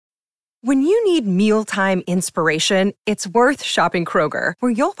When you need mealtime inspiration, it's worth shopping Kroger,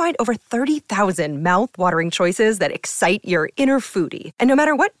 where you'll find over 30,000 mouth-watering choices that excite your inner foodie. And no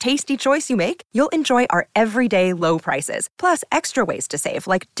matter what tasty choice you make, you'll enjoy our everyday low prices, plus extra ways to save,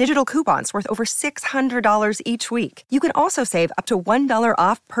 like digital coupons worth over $600 each week. You can also save up to $1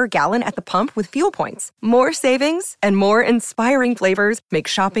 off per gallon at the pump with fuel points. More savings and more inspiring flavors make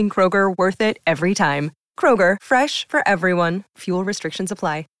shopping Kroger worth it every time. Kroger, fresh for everyone. Fuel restrictions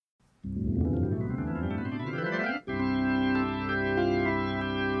apply.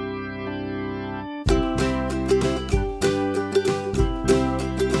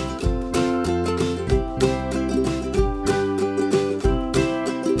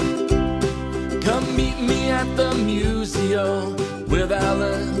 Come meet me at the Museo with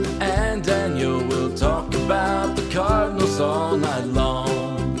Alan and Daniel. We'll talk about the Cardinals all night long.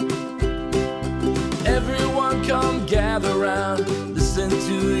 Everyone come gather round, listen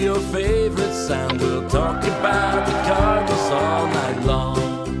to your favorite sound. We'll talk about the Cardinals all night long.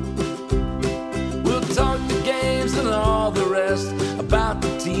 We'll talk the games and all the rest, about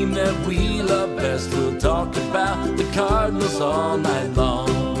the team that we love best. We'll talk about the Cardinals all night long.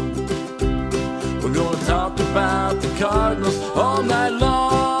 We're gonna talk about the Cardinals all night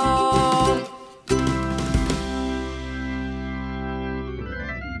long.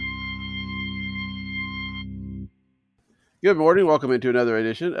 Good morning. Welcome into another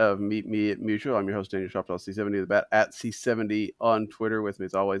edition of Meet Me at Mutual. I'm your host, Daniel Shoptaw, C70 the Bat, at C70 on Twitter. With me,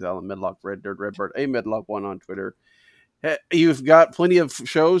 as always, Alan Medlock, Red Dirt, Redbird, a Medlock1 on Twitter. You've got plenty of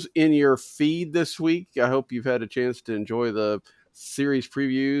shows in your feed this week. I hope you've had a chance to enjoy the series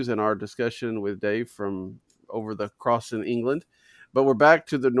previews and our discussion with Dave from over the cross in England. But we're back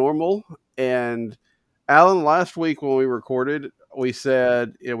to the normal. And Alan, last week when we recorded, we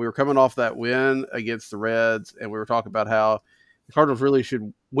said we were coming off that win against the Reds, and we were talking about how the Cardinals really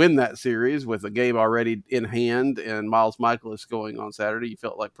should win that series with a game already in hand and Miles Michaelis going on Saturday. You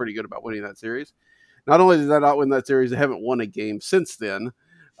felt like pretty good about winning that series. Not only did they not win that series, they haven't won a game since then.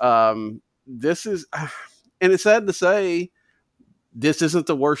 This is, and it's sad to say, this isn't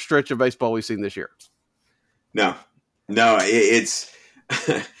the worst stretch of baseball we've seen this year. No, it's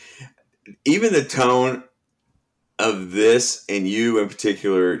even the tone of this and you in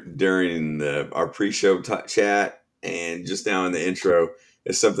particular during our pre-show chat and just now in the intro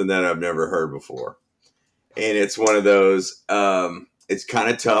is something that I've never heard before. And it's one of those, it's kind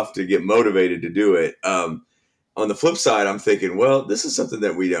of tough to get motivated to do it. On the flip side, I'm thinking, well, this is something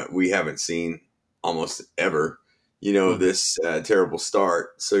that we haven't seen almost ever, this terrible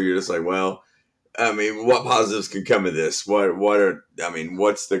start. So you're just like, well, I mean, what positives can come of this?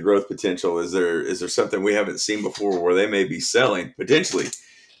 What's the growth potential? Is there something we haven't seen before where they may be selling, potentially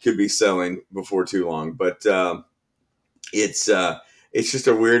could be selling before too long? But it's just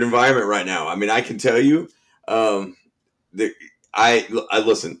a weird environment right now. I mean, I can tell you, I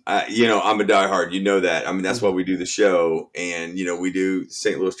listen. I'm a diehard. You know that. I mean, that's why we do the show, and we do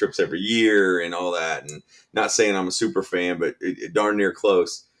St. Louis trips every year and all that. And not saying I'm a super fan, but darn near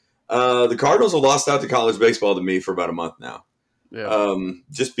close. The Cardinals have lost out to college baseball to me for about a month now. Yeah.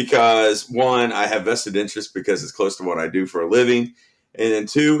 Just because, one, I have vested interest because it's close to what I do for a living. And then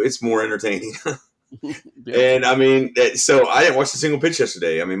two, it's more entertaining. Yeah. And I mean, so I didn't watch a single pitch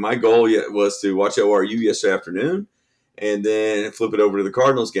yesterday. I mean, my goal was to watch ORU yesterday afternoon and then flip it over to the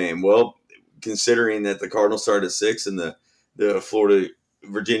Cardinals game. Well, considering that the Cardinals started at 6 and the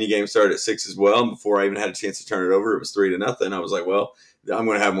Florida-Virginia game started at 6 as well, and before I even had a chance to turn it over, it was 3-0. I was like, well, I'm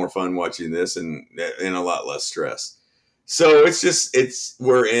going to have more fun watching this and a lot less stress. So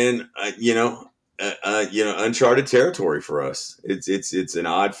we're in uncharted territory for us. It's an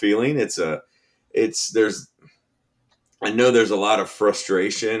odd feeling. I know there's a lot of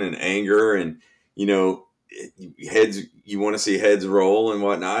frustration and anger and heads. You want to see heads roll and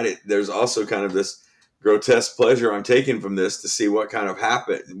whatnot. There's also kind of this grotesque pleasure I'm taking from this to see what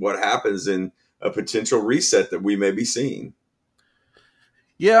happens in a potential reset that we may be seeing.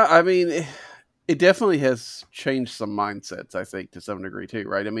 Yeah, I mean, it definitely has changed some mindsets, I think, to some degree, too,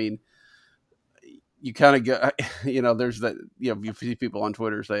 right? I mean, you kind of go, there's that, you see people on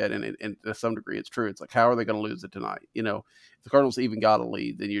Twitter say it, and to some degree it's true. It's like, how are they going to lose it tonight? If the Cardinals even got a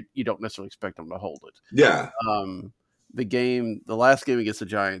lead, then you don't necessarily expect them to hold it. Yeah. The last game against the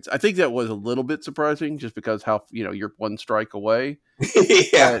Giants, I think that was a little bit surprising just because how, you're one strike away.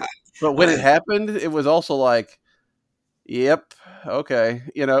 Yeah. But when it happened, it was also like, yep. Okay.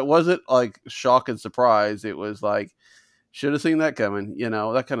 It wasn't like shock and surprise. It was like, should have seen that coming,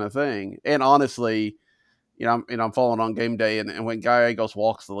 that kind of thing. And honestly, I'm following on game day and when Gallegos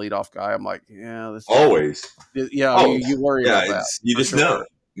walks the leadoff guy, I'm like, yeah, this always. You worry about that. You just know.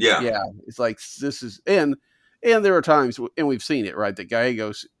 Yeah. Yeah, it's like this is and there are times and we've seen it, right? That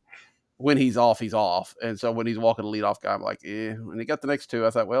Gallegos when he's off, and so when he's walking the leadoff guy, I'm like, When he got the next two, I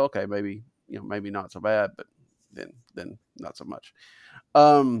thought, well, okay, maybe maybe not so bad, but then not so much.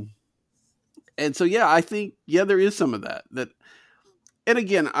 And so yeah, I think there is some of that. And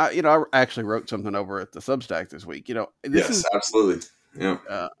again, I actually wrote something over at the Substack this week. This Yes, is absolutely. Yeah.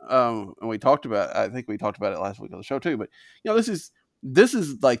 and we talked about. I think we talked about it last week on the show too. But this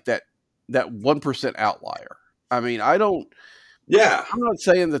is like that 1% outlier. I mean, Yeah. I'm not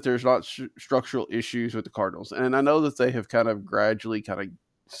saying that there's not structural issues with the Cardinals, and I know that they have kind of gradually kind of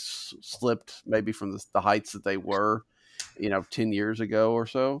slipped maybe from the heights that they were, 10 years ago or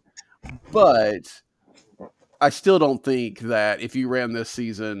so. But I still don't think that if you ran this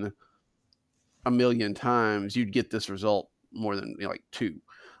season a million times, you'd get this result more than like two.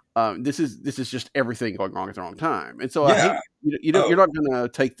 This is just everything going wrong at the wrong time, and so I Yeah. hate you're not going to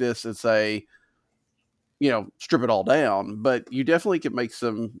take this and say strip it all down, but you definitely could make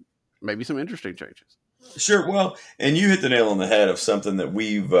maybe some interesting changes. Sure. Well, and you hit the nail on the head of something that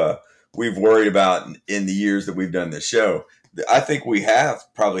we've worried about in the years that we've done this show. I think we have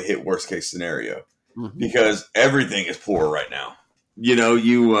probably hit worst case scenario Mm-hmm. because everything is poor right now.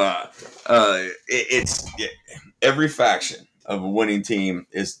 It's every faction of a winning team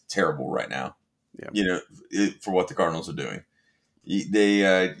is terrible right now. Yeah. For what the Cardinals are doing,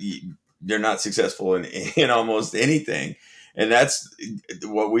 they're not successful in almost anything. And that's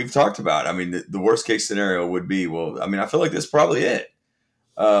what we've talked about. I mean, the worst case scenario would be, well, I mean, I feel like that's probably it.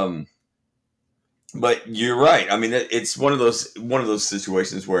 But you're right. I mean, it's one of those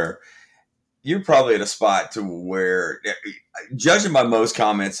situations where you're probably at a spot to where, judging by most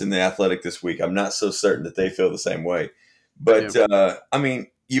comments in the Athletic this week, I'm not so certain that they feel the same way. But I mean,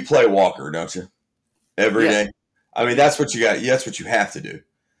 you play Walker, don't you? Every day. I mean, that's what you got. That's what you have to do.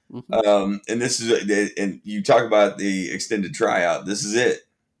 Mm-hmm. And this is, and you talk about the extended tryout. This is it.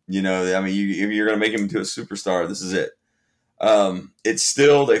 I mean, if you're going to make him into a superstar, this is it. It's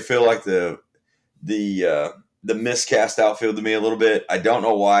still, they feel like the miscast outfield to me a little bit. I don't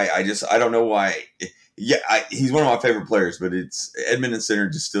know why. I don't know why. Yeah, he's one of my favorite players, but it's Edmund and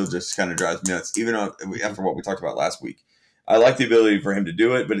Center still kind of drives me nuts. Even after what we talked about last week, I like the ability for him to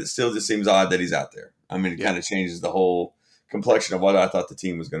do it, but it still just seems odd that he's out there. I mean, it kind of changes the whole complexion of what I thought the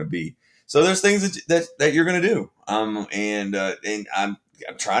team was going to be. So there's things that you're going to do. And I'm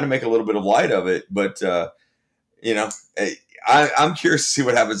trying to make a little bit of light of it, but I'm curious to see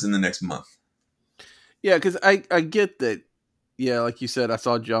what happens in the next month. Yeah, because I get that. Yeah, like you said, I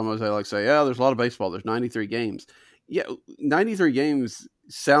saw John Mosaic say, "Yeah, there's a lot of baseball. There's 93 games." Yeah, 93 games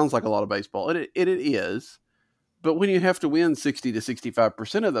sounds like a lot of baseball, and it is. But when you have to win 60 to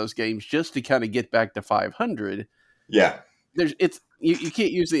 65% of those games just to kind of get back to 500, yeah, you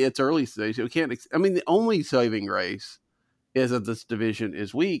can't use the it's early stage. You can't. I mean, the only saving grace is that this division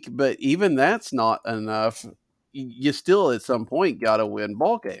is weak, but even that's not enough. You still at some point got to win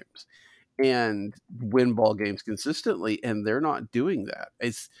ball games and win ball games consistently, and they're not doing that.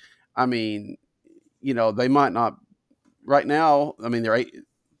 I mean, they might not right now. I mean, they're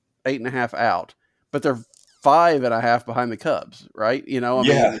 8.5 out, but they're 5.5 behind the Cubs, right? I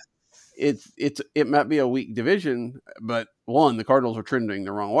mean, it might be a weak division, but one, the Cardinals are trending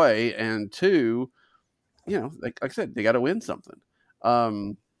the wrong way, and two, like I said, they got to win something.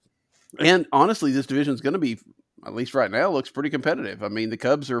 And honestly, this division is going to be, at least right now, looks pretty competitive. I mean, the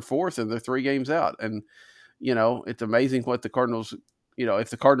Cubs are fourth and they're 3 games out, and it's amazing what the Cardinals. If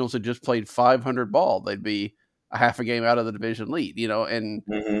the Cardinals had just played 500 ball, they'd be a half a game out of the division lead. And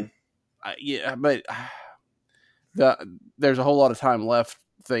but there's a whole lot of time left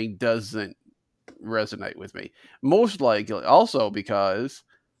thing doesn't resonate with me. Most likely, also because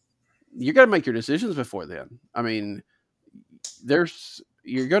you got to make your decisions before then. I mean,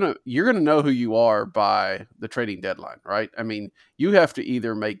 you're gonna know who you are by the trading deadline, right? I mean, you have to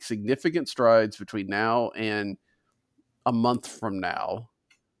either make significant strides between now and a month from now,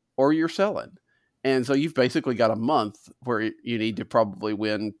 or you're selling. And so you've basically got a month where you need to probably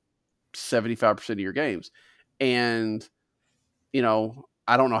win 75% of your games. And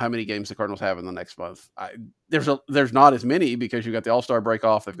I don't know how many games the Cardinals have in the next month. There's not as many because you got the All-Star break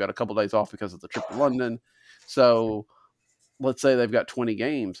off. They've got a couple days off because of the trip to London. So let's say they've got 20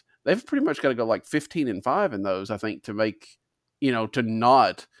 games. They've pretty much got to go like 15-5 in those, I think, to make, to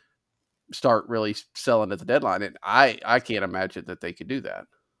not start really selling at the deadline. And I can't imagine that they could do that.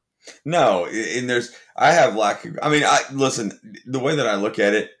 No, and listen, the way that I look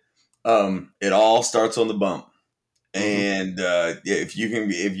at it, it all starts on the bump. And if you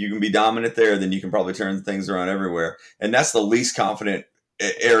can be dominant there, then you can probably turn things around everywhere. And that's the least confident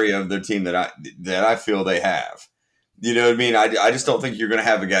area of their team that I feel they have. You know what I mean? I just don't think you're going to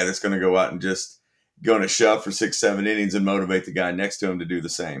have a guy that's going to go out and just going to shove for 6-7 innings and motivate the guy next to him to do the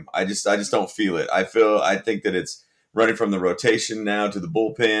same. I just don't feel it. I think that it's running from the rotation now to the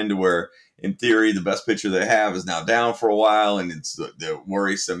bullpen to where, in theory, the best pitcher they have is now down for a while, and it's the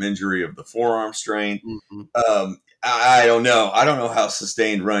worrisome injury of the forearm strain. Mm-hmm. I don't know. I don't know how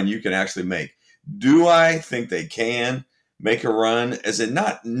sustained run you can actually make. Do I think they can make a run? Is it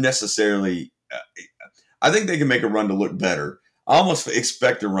not necessarily? I think they can make a run to look better. I almost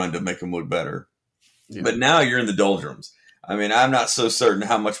expect a run to make them look better. Yeah. But now you're in the doldrums. I mean, I'm not so certain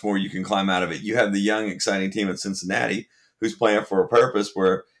how much more you can climb out of it. You have the young, exciting team in Cincinnati who's playing for a purpose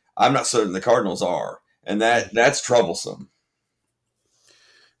where I'm not certain the Cardinals are. And that's troublesome.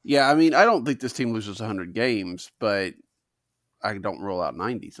 Yeah, I mean, I don't think this team loses 100 games, but I don't rule out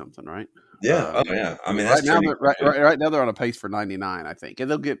 90-something, right? Yeah. Yeah. I mean, right now they're on a pace for 99, I think. And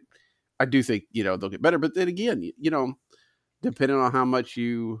they'll get – I do think, they'll get better. But then again, depending on what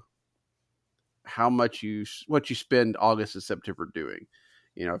you spend August and September doing.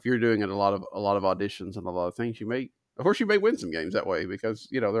 If you're doing a lot of auditions and a lot of things, you may win some games that way because,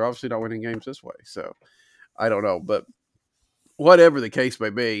 they're obviously not winning games this way. So I don't know, but whatever the case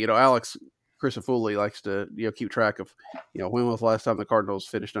may be, Alex Crisafulli likes to, keep track of, when was the last time the Cardinals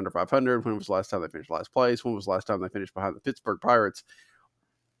finished under 500? When was the last time they finished last place? When was the last time they finished behind the Pittsburgh Pirates?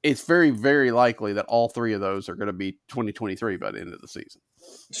 It's very, very likely that all three of those are going to be 2023 by the end of the season.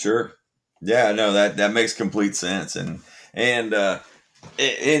 Sure. Yeah, no, that makes complete sense. And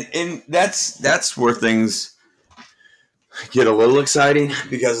that's where things get a little exciting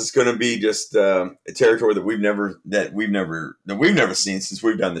because it's going to be just a territory that we've never seen since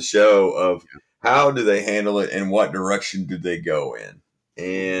we've done the show of how do they handle it and what direction do they go in.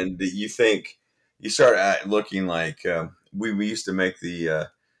 And you think you start looking like we used to make the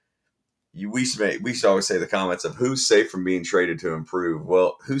we used to always say the comments of who's safe from being traded to improve.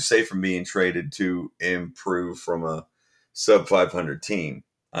 Well, who's safe from being traded to improve from a sub 500 team?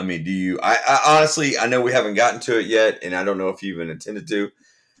 I mean, I honestly, I know we haven't gotten to it yet, and I don't know if you even intended to,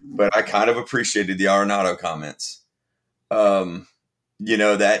 but I kind of appreciated the Arenado comments. That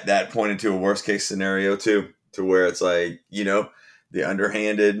pointed to a worst case scenario too, to where it's like, the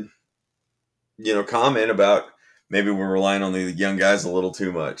underhanded, comment about maybe we're relying on the young guys a little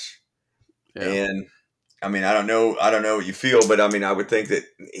too much. Yeah. And I mean, I don't know what you feel, but I mean, I would think that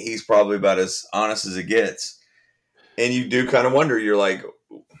he's probably about as honest as it gets. And you do kind of wonder, you're like,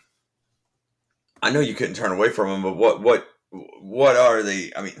 I know you couldn't turn away from him, but what are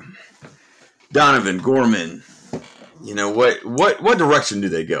they? I mean, Donovan, Gorman, what direction do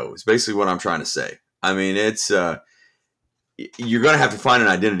they go? It's basically what I'm trying to say. I mean, it's, you're going to have to find an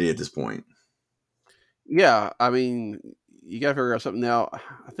identity at this point. Yeah. I mean, you got to figure out something now.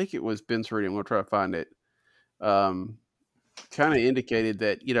 I think it was Ben Cerruti. I'm going to try to find it. Kind of indicated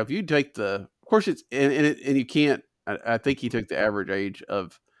that, if you take of course it's, and you can't, I think he took the average age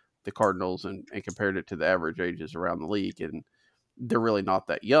of the Cardinals and compared it to the average ages around the league. And they're really not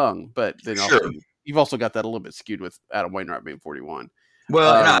that young, but then also, you've also got that a little bit skewed with Adam Wainwright being 41.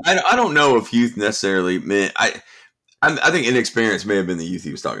 Well, I don't know if youth necessarily meant, I think inexperience may have been the youth he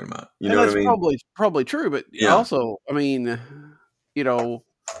was talking about. You know what I mean? Probably true, but also, I mean,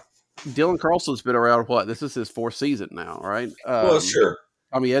 Dylan Carlson's been around. This is his fourth season now, right? Well, sure.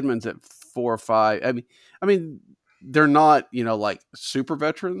 Tommy Edmonds at 4 or 5. I mean, they're not like super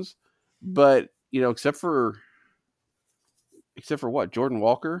veterans, but except for what, Jordan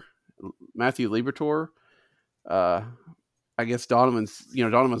Walker, Matthew Liberatore. I guess Donovan's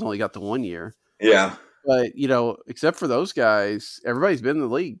only got the 1 year. Yeah. But, except for those guys, everybody's been in the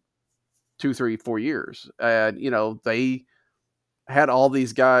league 2, 3, 4 years. And, they had all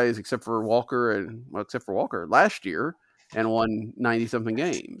these guys except for Walker last year and won 90-something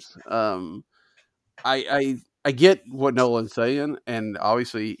games. I get what Nolan's saying, and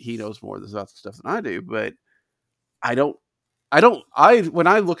obviously he knows more about the stuff than I do, but when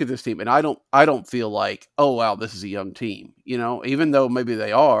I look at this team, and I don't feel like, oh wow, this is a young team, even though maybe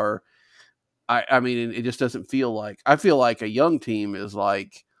they are. I mean, it just doesn't feel like. I feel like a young team is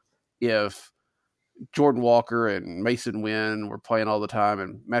like if Jordan Walker and Mason Wynn were playing all the time,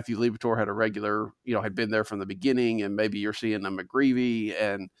 and Matthew Liberatore had a regular, had been there from the beginning, and maybe you're seeing a McGreevy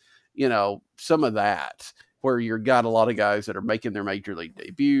and some of that, where you've got a lot of guys that are making their major league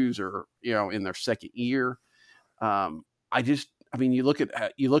debuts or in their second year. You look at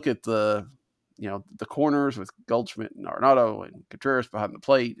the the corners with Goldschmidt and Arenado and Contreras behind the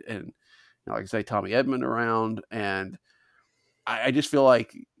plate, and like I say, Tommy Edman around, and I just feel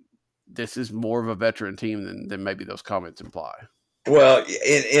like this is more of a veteran team than maybe those comments imply. Well,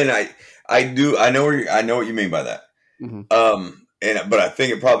 and I know what you mean by that. Mm-hmm. But I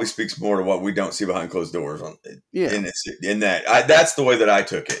think it probably speaks more to what we don't see behind closed doors Yeah. in that that's the way that I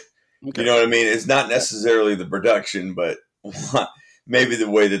took it. Okay. You know what I mean? It's not necessarily the production, but maybe the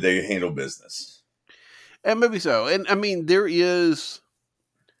way that they handle business. And maybe so. And I mean, there is,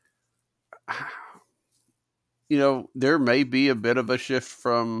 there may be a bit of a shift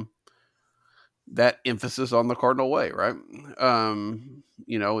from that emphasis on the Cardinal way, right?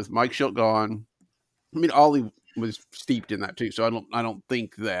 With Mike Schilt gone, I mean, Ollie was steeped in that too. So I don't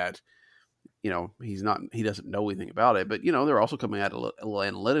think that, he doesn't know anything about it, but they're also coming at it a little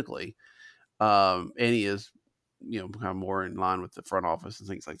analytically. And he is, kind of more in line with the front office and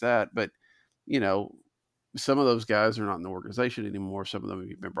things like that. But, you know, some of those guys are not in the organization anymore. Some of them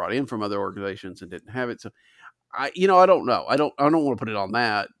have been brought in from other organizations and didn't have it. So I don't know. I don't want to put it on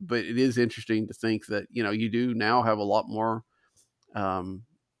that, but it is interesting to think that, you do now have a lot more, um,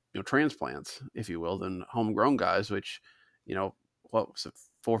 transplants, if you will, than homegrown guys, which, what was it,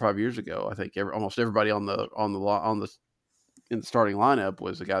 4 or 5 years ago, I think almost everybody in the starting lineup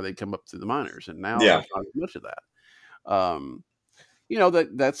was a guy that come up through the minors, and now Yeah, there's not as much of that.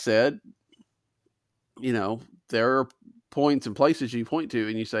 That said, there are points and places you point to,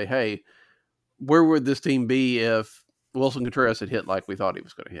 and you say, hey, where would this team be if Wilson Contreras had hit like we thought he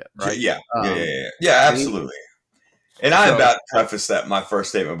was going to hit, right? yeah, absolutely. And I So about to preface that my first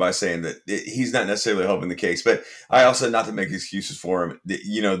statement by saying that he's not necessarily helping the case, but I also not to make excuses for him. The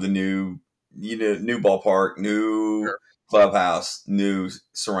new, new ballpark, new sure. clubhouse, new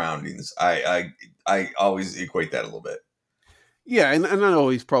surroundings. I always equate that a little bit. Yeah, and I know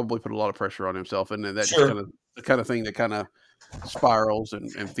he's probably put a lot of pressure on himself, and that just Sure. kind of the kind of thing that kind of spirals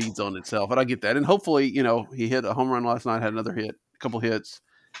and feeds on itself. And I get that. And hopefully, he hit a home run last night, had another hit, a couple hits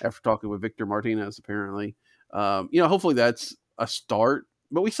after talking with Victor Martinez, apparently. Hopefully that's a start.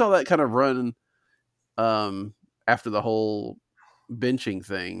 But we saw that kind of run after the whole benching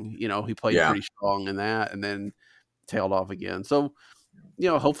thing. He played Yeah. pretty strong in that and then tailed off again. So,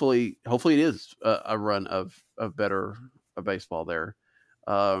 hopefully it is a run of better baseball there.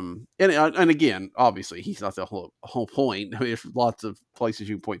 And again, obviously, he's not the whole point. I mean, there's lots of places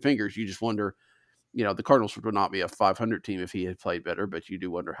you can point fingers. You just wonder, the Cardinals would not be a 500 team if he had played better, but you do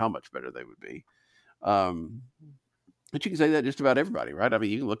wonder how much better they would be. But you can say that just about everybody, right? I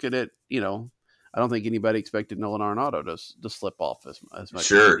mean, you can look at it. I don't think anybody expected Nolan Arenado to slip off as much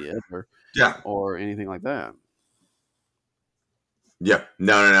Sure. as he did, Yeah. or anything like that. Yeah.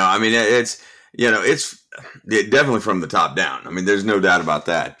 No. I mean, it's definitely from the top down. I mean, there's no doubt about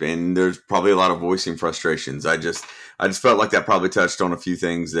that. And there's probably a lot of voicing frustrations. I just felt like that probably touched on a few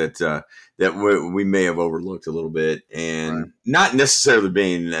things that we may have overlooked a little bit, and Right. not necessarily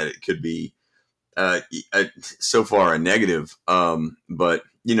being that it could be so far a negative. But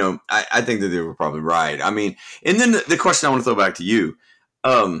I think that they were probably right. I mean, and then the question I want to throw back to you,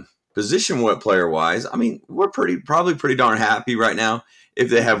 position what player wise, I mean, we're probably pretty darn happy right now if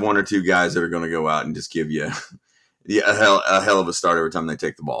they have one or two guys that are going to go out and just give you a hell of a start every time they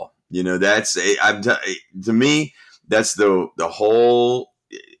take the ball. That's to me, that's the whole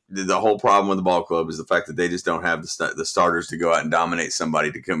problem with the ball club is the fact that they just don't have the starters to go out and dominate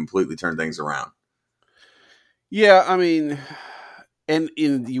somebody to completely turn things around. Yeah, I mean, and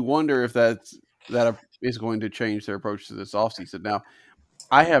you wonder if that is going to change their approach to this offseason. Now,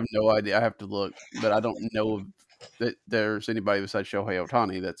 I have no idea. I have to look, but I don't know that there's anybody besides Shohei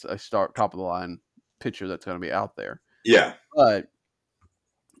Ohtani that's a top of the line pitcher that's going to be out there. Yeah. But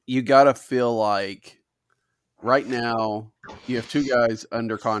you got to feel like right now you have two guys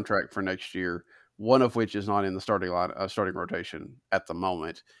under contract for next year, one of which is not in the starting rotation at the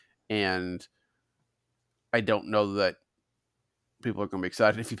moment, and I don't know that people are going to be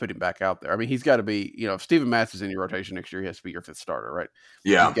excited if you put him back out there. I mean, he's got to be, if Steven Matz is in your rotation next year, he has to be your fifth starter, right?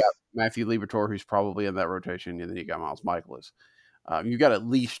 Yeah. You've got Matthew Liberatore, who's probably in that rotation, and then you got Miles Michaelis. You've got at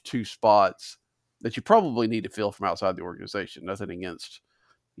least two spots that you probably need to fill from outside the organization. Nothing against,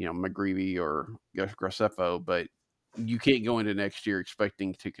 McGreevy or Graceffo, but you can't go into next year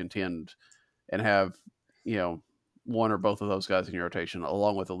expecting to contend and have, one or both of those guys in your rotation,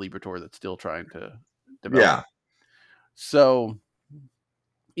 along with a Liberatore that's still trying to develop. Yeah. So,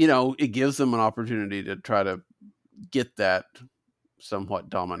 it gives them an opportunity to try to get that somewhat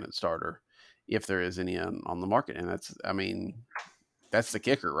dominant starter if there is any on the market. And that's the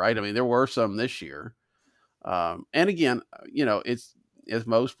kicker, right? I mean, there were some this year. And again, it's, as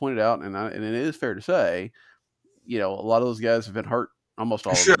Mo's pointed out, and it is fair to say, a lot of those guys have been hurt. Almost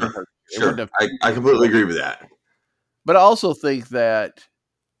all of them have been hurt. Sure. I completely agree with that. But I also think that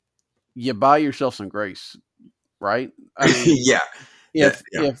you buy yourself some grace right? I mean, yeah. if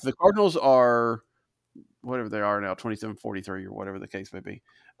the Cardinals are whatever they are now, 27-43 or whatever the case may be,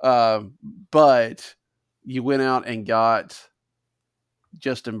 but you went out and got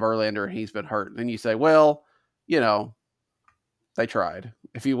Justin Verlander and he's been hurt, then you say, well, they tried,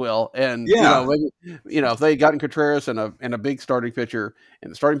 if you will, and Yeah. maybe, if they gotten Contreras and a big starting pitcher,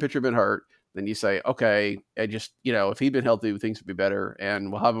 and the starting pitcher been hurt, then you say, okay, I just if he'd been healthy, things would be better,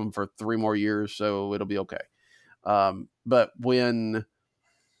 and we'll have him for 3 more years, so it'll be okay. But when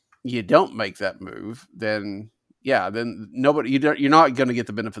you don't make that move, then nobody you're not going to get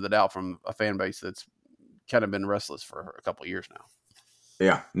the benefit of the doubt from a fan base that's kind of been restless for a couple of years now.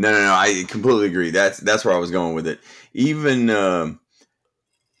 Yeah. No. I completely agree. That's where I was going with it. Even in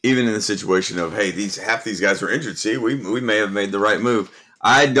the situation of, hey, half these guys were injured. See, we may have made the right move.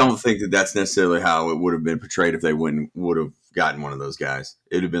 I don't think that that's necessarily how it would have been portrayed if they would have gotten one of those guys.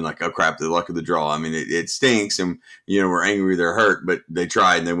 It would have been like, oh crap, the luck of the draw. I mean, it stinks, and we're angry they're hurt, but they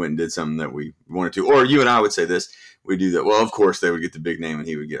tried and they went and did something that we wanted to. Or you and I would say this: we do that. Well, of course they would get the big name and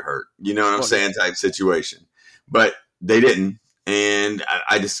he would get hurt. You know what I'm saying? Type situation, but they didn't, and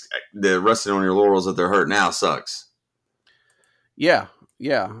I just the resting on your laurels that they're hurt now sucks. Yeah,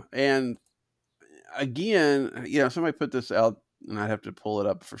 and again, somebody put this out, and I'd have to pull it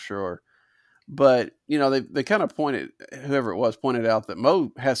up for sure. But they kind of whoever it was pointed out that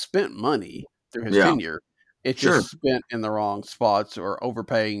Mo has spent money through his tenure. It's just spent in the wrong spots or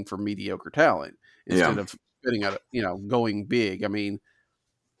overpaying for mediocre talent instead of spending out, going big. I mean,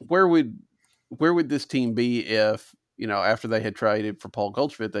 where would this team be if after they had traded for Paul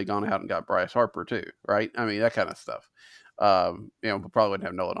Goldschmidt, they'd gone out and got Bryce Harper too, right? I mean, that kind of stuff. We probably wouldn't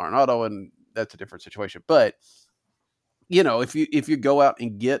have Nolan Arenado, and that's a different situation. But if you go out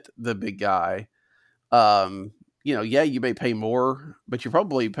and get the big guy, you may pay more, but you're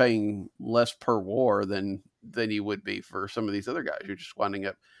probably paying less per WAR than you would be for some of these other guys. You're just winding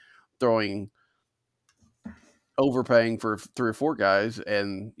up overpaying for 3 or 4 guys,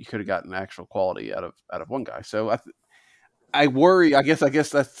 and you could have gotten actual quality out of one guy. So I worry. I guess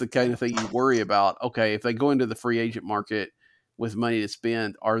that's the kind of thing you worry about. Okay, if they go into the free agent market with money to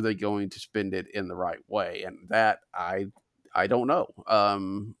spend, are they going to spend it in the right way? And that I don't know.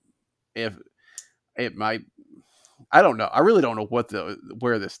 If it might, I don't know. I really don't know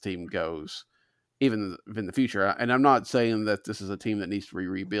where this team goes, even in the future. And I'm not saying that this is a team that needs to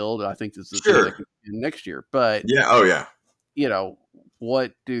rebuild. I think this is a team that can win next year. But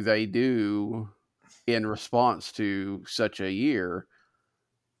what do they do in response to such a year?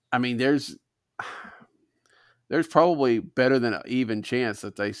 I mean, there's probably better than an even chance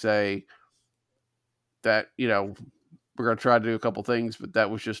that they say that, we're going to try to do a couple things, but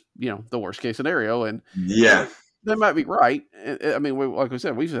that was just, the worst case scenario. And they might be right. I mean, like we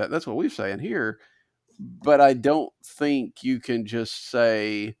said, that's what we're saying here, but I don't think you can just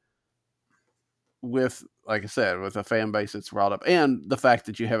say like I said, with a fan base that's riled up and the fact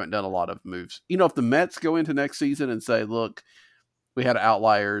that you haven't done a lot of moves. If the Mets go into next season and say, look, we had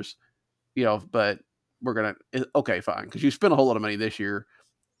outliers, but we're going to, okay, fine. Cause you spent a whole lot of money this year,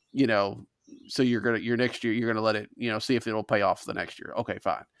 so your next year, you're going to let it, see if it'll pay off the next year. Okay,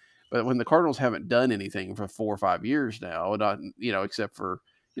 fine. But when the Cardinals haven't done anything for 4 or 5 years now, not, except for,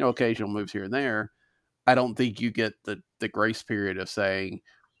 occasional moves here and there, I don't think you get the grace period of saying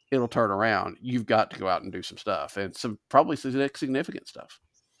it'll turn around. You've got to go out and do some stuff, and probably significant stuff.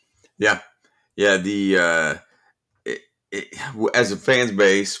 Yeah. As a fans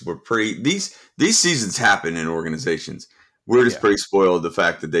base, we're these seasons happen in organizations. We're just pretty spoiled the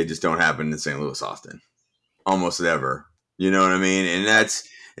fact that they just don't happen in St. Louis often, almost ever. You know what I mean? And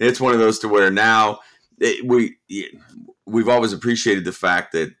it's one of those to where now we've always appreciated the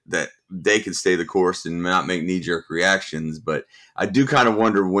fact that they can stay the course and not make knee-jerk reactions. But I do kind of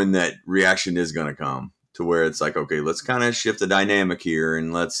wonder when that reaction is going to come to where it's like, okay, let's kind of shift the dynamic here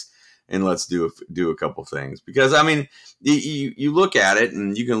and let's do a couple things. Because I mean, you look at it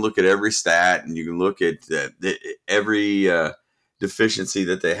and you can look at every stat and you can look at every deficiency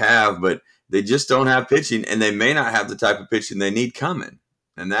that they have, but they just don't have pitching, and they may not have the type of pitching they need coming.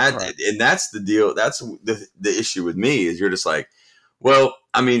 And that's the deal. That's the issue with me is you're just like, well,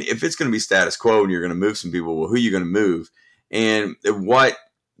 I mean, if it's going to be status quo and you're going to move some people, well, who are you going to move? And which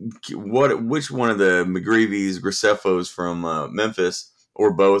one of the McGreevy's, Graceffos from Memphis,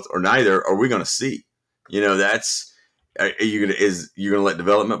 or both, or neither, are we going to see? Are you going to let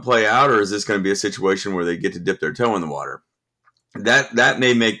development play out, or is this going to be a situation where they get to dip their toe in the water? That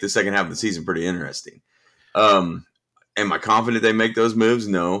may make the second half of the season pretty interesting. Am I confident they make those moves?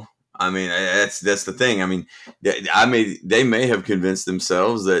 No. I mean, that's the thing. I mean, they may have convinced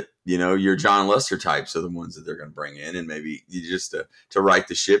themselves that your John Lester types are the ones that they're going to bring in, and maybe you just to right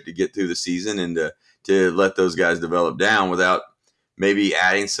the ship to get through the season and to let those guys develop down without maybe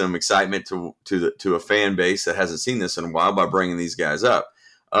adding some excitement to a fan base that hasn't seen this in a while by bringing these guys up.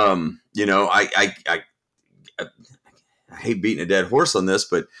 I hate beating a dead horse on this,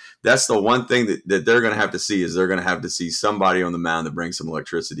 but that's the one thing that they're going to have to see is they're going to have to see somebody on the mound that brings some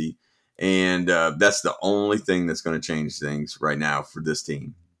electricity. And that's the only thing that's going to change things right now for this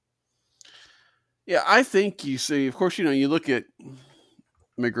team. Yeah, I think you see, of course, you look at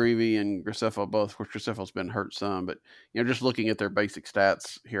McGreevy and Graceffo both. Of course, Graceffo's been hurt some, but, just looking at their basic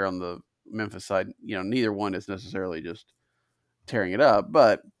stats here on the Memphis side, neither one is necessarily just tearing it up.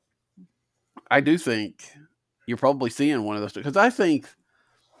 But I do think you're probably seeing one of those, because I think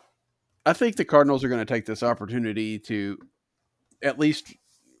the Cardinals are going to take this opportunity to at least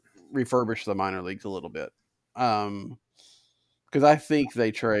refurbish the minor leagues a little bit. Because I think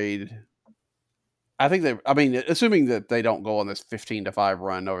they trade. Assuming that they don't go on this 15-5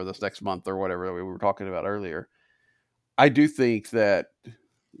 run over this next month or whatever that we were talking about earlier, I do think that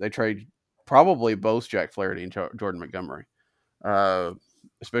they trade probably both Jack Flaherty and Jordan Montgomery,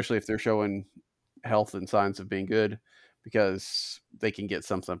 especially if they're showing health and signs of being good, because they can get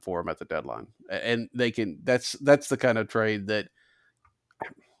something for them at the deadline, and they can. That's the kind of trade that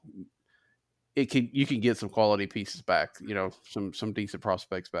you can get some quality pieces back. Some decent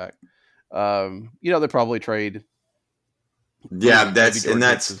prospects back. They probably trade. Yeah, that's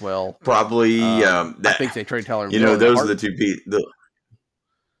as well. Probably. I think they trade Tyler. Those are the two pieces.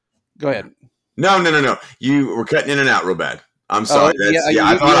 Go ahead. No. You were cutting in and out real bad. I'm sorry.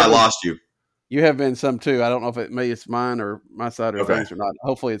 I thought I lost you. You have been some too. I don't know if it's mine or my side or things or not.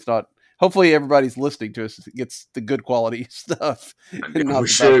 Hopefully it's not. Hopefully everybody's listening to us gets the good quality stuff.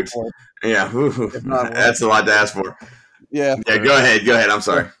 Shoot. Yeah. That's a lot to ask for. Yeah. Yeah. Go ahead. I'm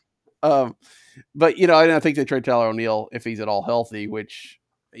sorry. But I think they trade Tyler O'Neill if he's at all healthy, which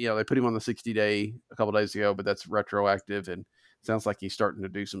they put him on the 60-day a couple days ago, but that's retroactive and sounds like he's starting to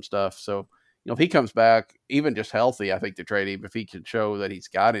do some stuff. So if he comes back, even just healthy, I think they trade him. If he can show that he's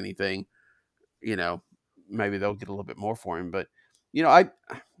got anything, maybe they'll get a little bit more for him. But I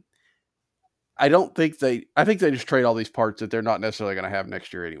don't think I think they just trade all these parts that they're not necessarily going to have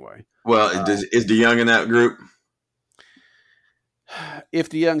next year anyway. Well, is DeYoung in that group? If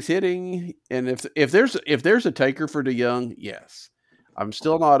DeYoung's hitting, and if there's a taker for DeYoung, yes. I'm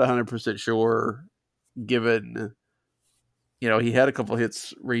still not 100% sure, given he had a couple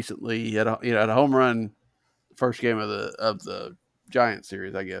hits recently. He had a home run first game of the Giants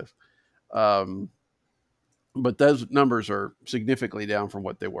series, I guess. But those numbers are significantly down from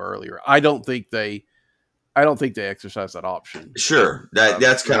what they were earlier. I don't think they exercise that option. Sure,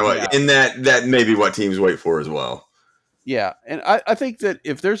 that's kind of what, and that may be what teams wait for as well. Yeah, and I think that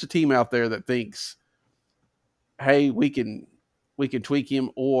if there's a team out there that thinks, hey, we can tweak him,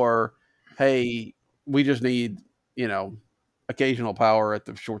 or hey, we just need occasional power at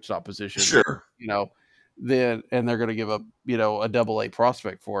the shortstop position. Sure, then and they're going to give up a Double-A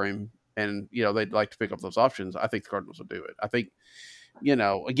prospect for him, and they'd like to pick up those options. I think the Cardinals will do it. I think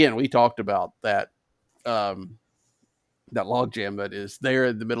again, we talked about that. That logjam that is there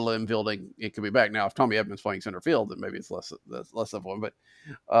in the middle of infielding, it could be back. Now, if Tommy Edman's playing center field, then maybe it's less of one. But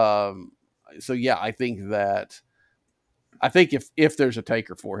so yeah, I think if there's a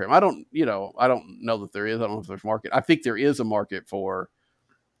taker for him, I don't know that there is. I don't know if there's market. I think there is a market for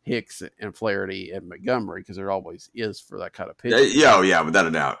Hicks and Flaherty and Montgomery, because there always is for that kind of pitch. Yeah, without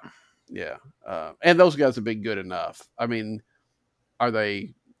a doubt. Yeah, and those guys have been good enough. I mean, are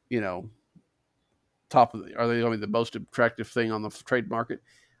they are they going to be the most attractive thing on the trade market?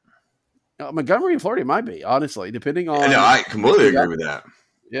 Montgomery and Flaherty might be, honestly, depending on. No, I completely agree with that.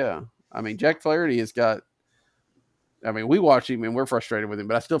 Yeah, I mean, Jack Flaherty has got. I mean, we watch him and we're frustrated with him,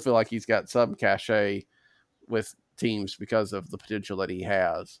 but I still feel like he's got some cachet with teams because of the potential that he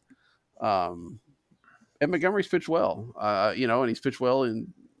has. And Montgomery's pitched well, and he's pitched well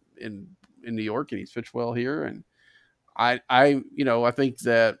in New York, and he's pitched well here, and I think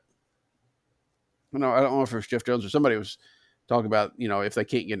that. I don't know if it was Jeff Jones or somebody was talking about, if they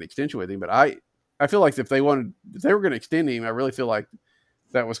can't get an extension with him, but I feel like if they were going to extend him, I really feel like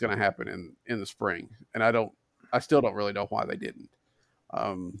that was going to happen in the spring. And I still don't really know why they didn't.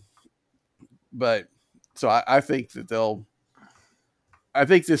 But so I think that I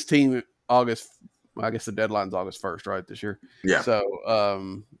think this team August, well, I guess the deadline's August 1st, right, this year. Yeah. So,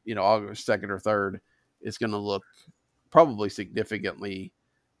 August 2nd or 3rd, it's going to look probably significantly.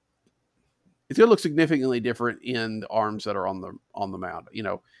 It's going to look significantly different in the arms that are on the mound.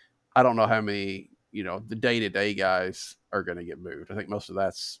 I don't know how many the day-to-day guys are going to get moved. I think most of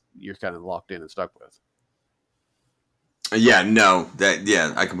that's you're kind of locked in and stuck with. Yeah, no,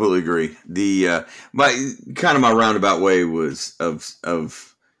 I completely agree. My roundabout way was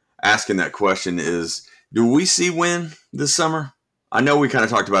of asking that question is, do we see Wynn this summer? I know we kind of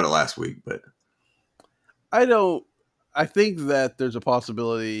talked about it last week, but I think that there's a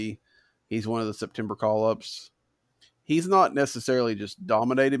possibility he's one of the September call-ups. He's not necessarily just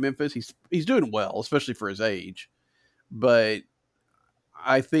dominated Memphis. He's doing well, especially for his age. But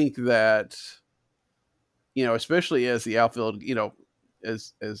I think that, especially as the outfield,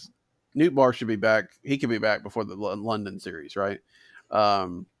 as Newt Barr should be back, he can be back before the London series, right?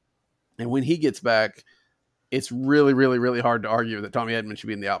 And when he gets back, it's really, really, really hard to argue that Tommy Edman should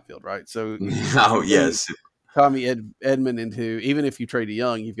be in the outfield, right? So, oh yes, Tommy Edman into, even if you trade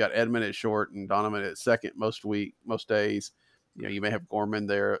Young, you've got Edman at short and Donovan at second most days. You may have Gorman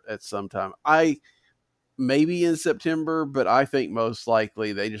there at some time. Maybe in September, but I think most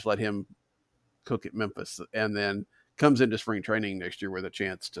likely they just let him cook at Memphis and then comes into spring training next year with a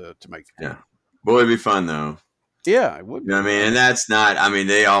chance to make the team. Yeah. Boy, it'd be fun though. Yeah, it would be. I mean, and that's not, I mean,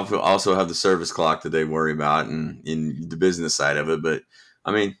 they also have the service clock that they worry about and in the business side of it. But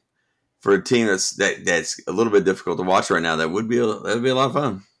I mean, for a team that's a little bit difficult to watch right now, that would be a lot of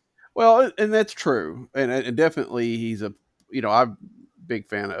fun. Well, and that's true. And definitely he's I'm a big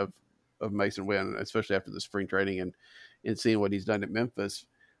fan of Mason Wynn, especially after the spring training and seeing what he's done at Memphis.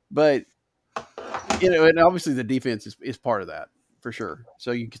 But, and obviously the defense is part of that for sure.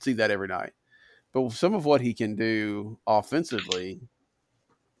 So you can see that every night. But some of what he can do offensively,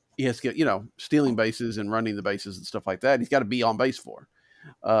 he has to get, stealing bases and running the bases and stuff like that. He's got to be on base for.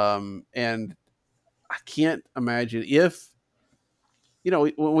 And I can't imagine if,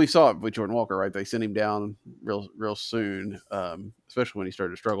 when we saw it with Jordan Walker, right? They sent him down real soon, especially when he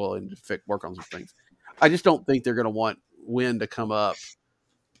started to struggle and work on some things. I just don't think they're going to want Wynn to come up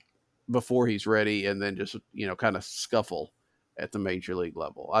before he's ready and then just, kind of scuffle at the major league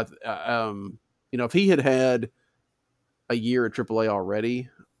level. If he had a year at AAA already,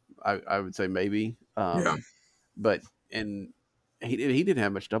 I would say maybe. But he didn't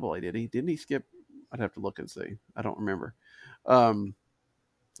have much AA, did he? Didn't he skip? I'd have to look and see. I don't remember.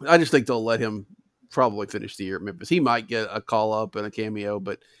 I just think they'll let him probably finish the year at Memphis. He might get a call up and a cameo,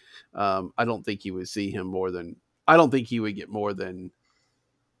 but I don't think you would see him I don't think he would get more than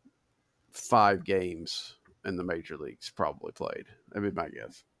 5 games in the major leagues probably played. That'd be my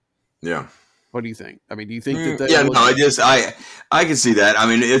guess. Yeah. What do you think? I mean, do you think that they I can see that. I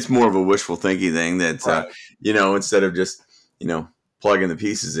mean, it's more of a wishful thinking thing that, right. Instead of just, plugging the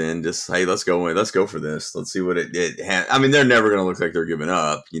pieces in, just, hey, let's go for this. Let's see what it has. I mean, they're never going to look like they're giving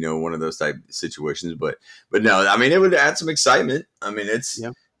up, one of those type of situations, but no, I mean, it would add some excitement. I mean, it's,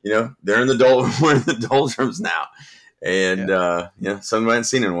 they're in we're in the doldrums now. And, something I hadn't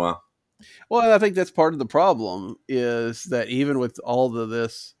seen in a while. Well, and I think that's part of the problem is that even with all of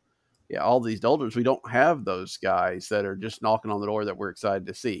this, all these doldrums, we don't have those guys that are just knocking on the door that we're excited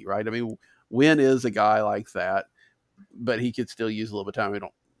to see, right? I mean, Wynn is a guy like that, but he could still use a little bit of time. We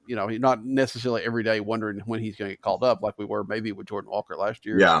don't, he's not necessarily every day wondering when he's going to get called up like we were maybe with Jordan Walker last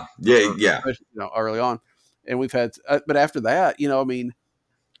year. Yeah. Early on. And we've had, but after that, I mean,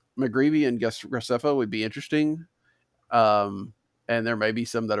 McGreevy and Graceffa would be interesting. And there may be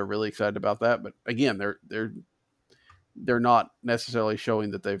some that are really excited about that, but again, they're not necessarily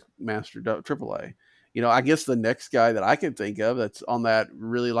showing that they've mastered AAA. I guess the next guy that I can think of that's on that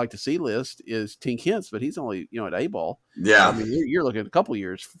really like to see list is Tink Hintz, but he's only, at A-ball. Yeah. I mean, you're looking at a couple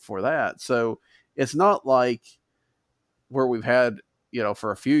years for that. So it's not like where we've had,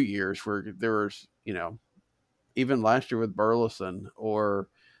 for a few years where there was, even last year with Burleson or,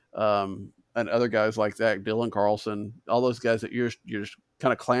 and other guys like that, Dylan Carlson, all those guys that you're just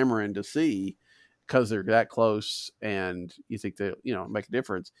kind of clamoring to see because they're that close and you think they, make a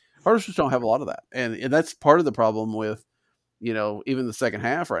difference. Artists just don't have a lot of that. And that's part of the problem with, even the second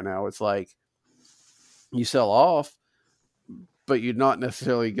half right now. It's like you sell off, but you're not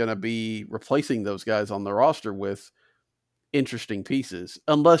necessarily going to be replacing those guys on the roster with interesting pieces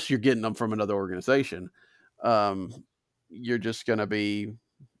unless you're getting them from another organization. You're just going to be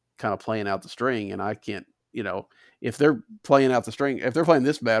kind of playing out the string. And I can't, if they're playing out the string, if they're playing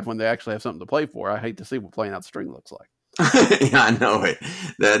this bad when they actually have something to play for, I hate to see what playing out the string looks like. Yeah, I know it.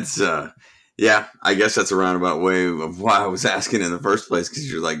 That's, I guess that's a roundabout way of why I was asking in the first place. Cause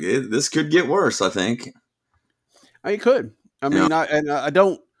you're like, this could get worse, I think. It could. I mean, I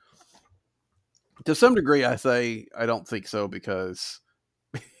don't, to some degree, I say, I don't think so because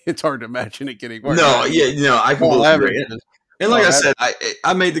it's hard to imagine it getting worse. No, I completely agree. And like I said,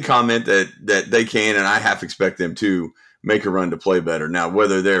 I made the comment that they can, and I half expect them to make a run to play better. Now,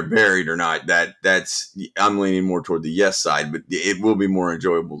 whether they're buried or not, that's I'm leaning more toward the yes side, but it will be more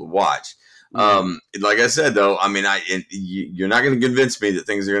enjoyable to watch. Like I said, though, I mean, you're not going to convince me that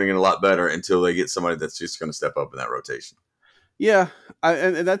things are going to get a lot better until they get somebody that's just going to step up in that rotation. Yeah,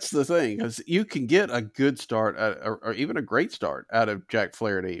 and that's the thing, because you can get a good start or even a great start out of Jack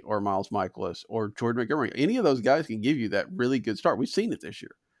Flaherty or Miles Michaelis or Jordan Montgomery. Any of those guys can give you that really good start. We've seen it this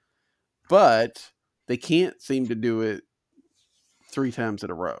year, but they can't seem to do it 3 times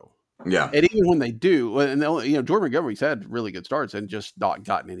in a row. Yeah, and even when they do, and Jordan Montgomery's had really good starts and just not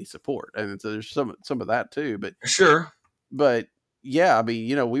gotten any support, and so there's some of that too. But sure, yeah, I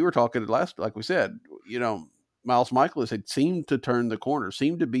mean, we were talking last, like we said, Miles Michaelis had seemed to turn the corner,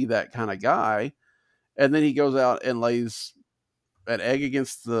 seemed to be that kind of guy. And then he goes out and lays an egg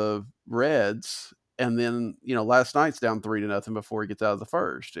against the Reds. And then, last night's down 3-0 before he gets out of the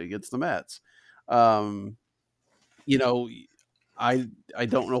first against the Mets. I don't know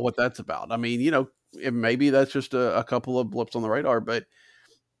what that's about. I mean, maybe that's just a couple of blips on the radar, but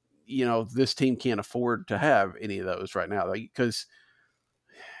this team can't afford to have any of those right now, because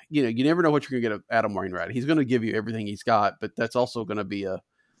you never know what you're going to get of Adam Wainwright. He's going to give you everything he's got, but that's also going to be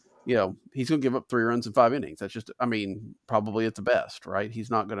he's going to give up 3 runs in 5 innings. That's just, probably at the best, right?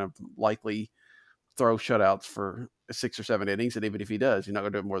 He's not going to likely throw shutouts for 6 or 7 innings. And even if he does, he's not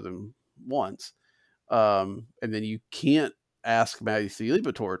going to do it more than once. And then you can't ask Matthew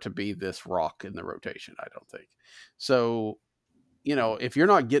Liberatore to be this rock in the rotation, I don't think. So, if you're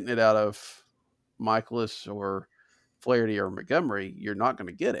not getting it out of Michaelis or Flaherty or Montgomery, you're not going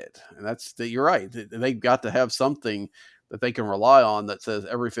to get it. And you're right. They've got to have something that they can rely on that says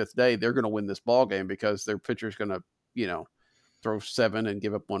every 5th day they're going to win this ball game because their pitcher's going to, throw 7 and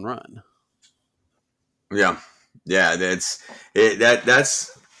give up 1 run. Yeah. That's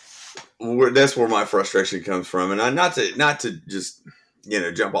where my frustration comes from. And not to just,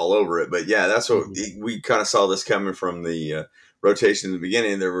 jump all over it, but yeah, that's what we kind of saw this coming from the rotation in the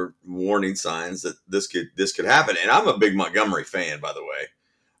beginning. There were warning signs that this could happen. And I'm a big Montgomery fan, by the way.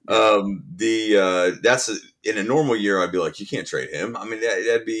 That's in a normal year, I'd be like, you can't trade him. I mean,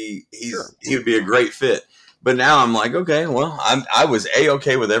 he would be a great fit. But now I'm like, okay, well, I was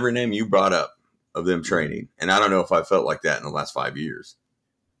okay with every name you brought up of them trading, and I don't know if I felt like that in the last 5 years.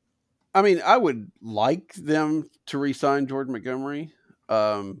 I mean, I would like them to re-sign Jordan Montgomery.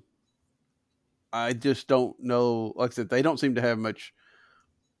 I just don't know. Like I said, they don't seem to have much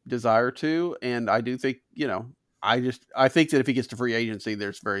desire to, and I do think, I think that if he gets to free agency,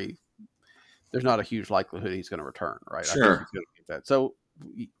 there's not a huge likelihood he's going to return, right? Sure. I think he's going to get that. So,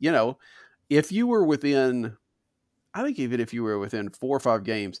 if you were within, I think even if you were within 4 or 5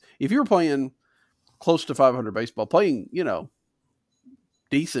 games, if you were playing close to 500 baseball, playing,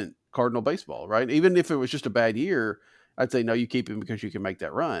 decent Cardinal baseball, right? Even if it was just a bad year, I'd say, no, you keep him because you can make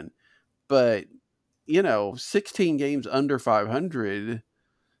that run. But, 16 games under 500,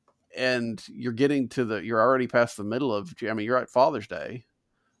 and you're already past the middle of, you're at Father's Day.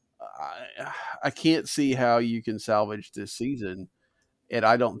 I can't see how you can salvage this season. And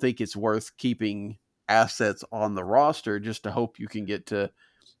I don't think it's worth keeping assets on the roster just to hope you can get to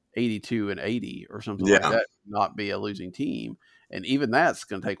 82 and 80 or something like that, not be a losing team. And even that's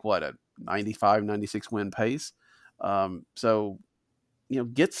going to take a 95, 96 win pace. So,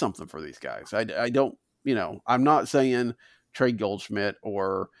 get something for these guys. I don't, I'm not saying trade Goldschmidt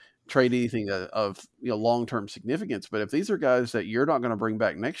or trade anything of long-term significance, but if these are guys that you're not going to bring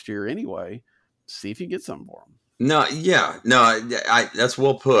back next year anyway, see if you get something for them. That's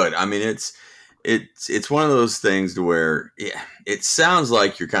well put. I mean, it's one of those things to where it sounds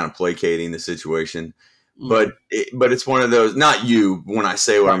like you're kind of placating the situation, but it's one of those. Not you when I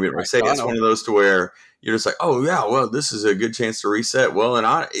say what I'm going to say. It's one of those to where you're just like, oh yeah, well, this is a good chance to reset. Well, in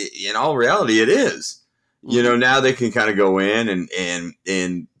all reality, it is. Now they can kind of go in and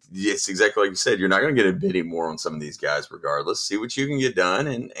it's exactly like you said. You're not going to get a bidding more on some of these guys, regardless. See what you can get done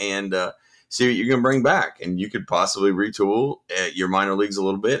and see what you can bring back, and you could possibly retool your minor leagues a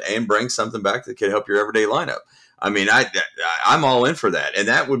little bit and bring something back that could help your everyday lineup. I mean, I'm all in for that, and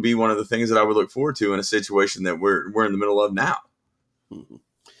that would be one of the things that I would look forward to in a situation that we're in the middle of now.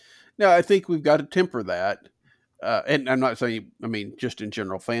 Now, I think we've got to temper that, and I'm not saying, just in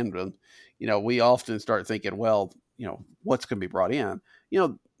general fandom. We often start thinking, well, what's going to be brought in?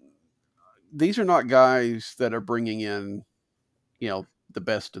 These are not guys that are bringing in, the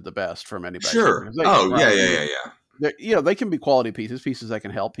best of the best from anybody. Sure. Yeah. They can be quality pieces that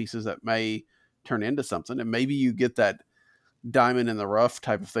can help, pieces that may turn into something. And maybe you get that diamond in the rough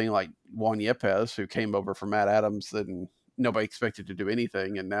type of thing, like Juan Yepes, who came over from Matt Adams and nobody expected to do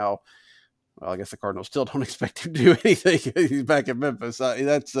anything, and now, well, I guess the Cardinals still don't expect him to do anything. He's back in Memphis.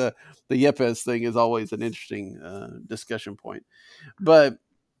 That's the Yepes thing is always an interesting discussion point. But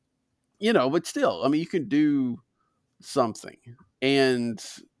but still, I mean, you can do something, and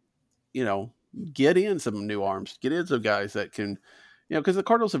get in some new arms, get in some guys that can, because the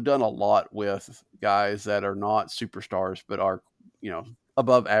Cardinals have done a lot with guys that are not superstars but are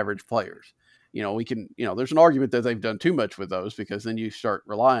above average players. We can, there's an argument that they've done too much with those, because then you start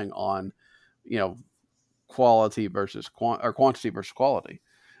relying on quality versus quantity versus quality.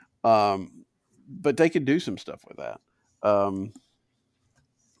 But they could do some stuff with that.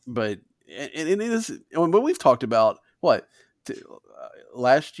 But it is, when we've talked about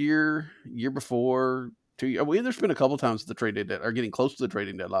last year before, 2 years, there's been a couple times the trade deadline, or getting close to the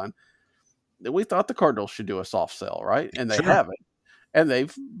trading deadline, that we thought the Cardinals should do a soft sell, right? And they haven't, and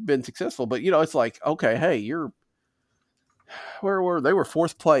they've been successful. But it's like, okay, hey, where were they? Were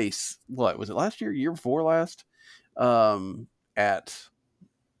fourth place. What was it, last year before last? At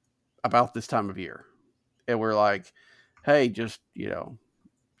about this time of year, and we're like, hey, just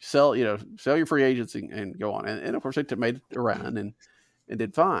sell your free agents and go on. And of course they made a run and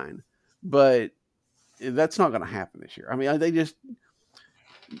did fine, but that's not going to happen this year. I mean, they just,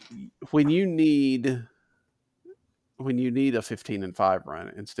 when you need a 15-5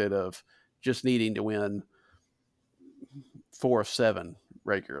 run instead of just needing to win 4 of 7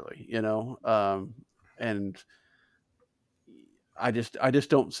 regularly, and I just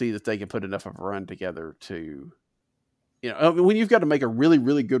don't see that they can put enough of a run together to, when you've got to make a really,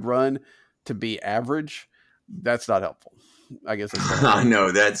 really good run to be average, that's not helpful. I guess I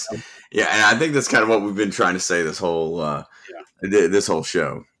know that's, and I think that's kind of what we've been trying to say this whole this whole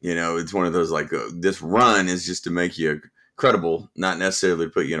show. It's one of those, like, this run is just to make you credible, not necessarily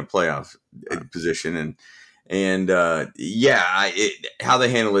put you in a playoff position. And how they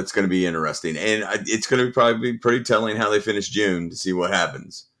handle it's going to be interesting, and it's going to probably be pretty telling how they finish June to see what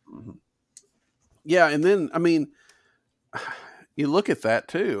happens. Mm-hmm. Yeah, and then, I mean, you look at that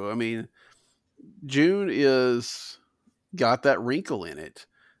too. I mean, June is got that wrinkle in it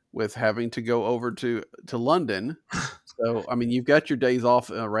with having to go over to London. So, I mean, you've got your days off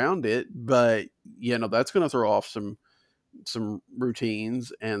around it, but that's going to throw off some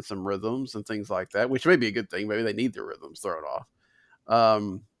routines and some rhythms and things like that, which may be a good thing. Maybe they need their rhythms thrown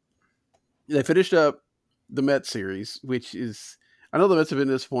off. They finished up the Mets series, which is, I know the Mets have been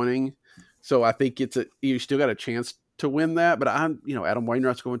disappointing, so I think you still got a chance to win that. But Adam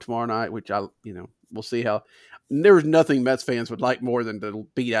Wainwright's going tomorrow night, which we'll see how. There was nothing Mets fans would like more than to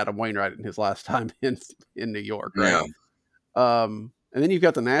beat Adam Wainwright in his last time in New York, right? Yeah. And then you've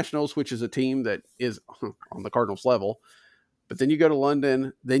got the Nationals, which is a team that is on the Cardinals level. But then you go to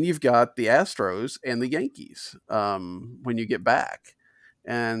London, then you've got the Astros and the Yankees when you get back.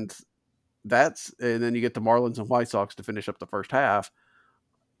 And then you get the Marlins and White Sox to finish up the first half.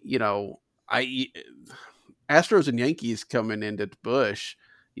 Astros and Yankees coming into Busch,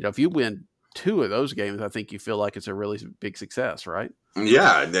 if you win 2 of those games, I think you feel like it's a really big success, right?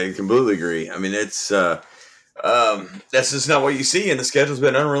 Yeah, I completely agree. I mean, it's that's just not what you see, and the schedule's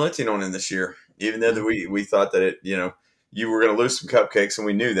been unrelenting on it this year. Even though we thought that you were going to lose some cupcakes, and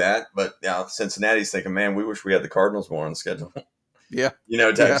we knew that. But now Cincinnati's thinking, man, we wish we had the Cardinals more on the schedule. Yeah,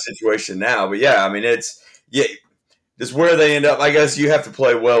 type of situation now. But yeah, I mean, it's just where they end up. I guess you have to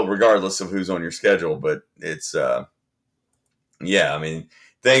play well regardless of who's on your schedule. But it's I mean,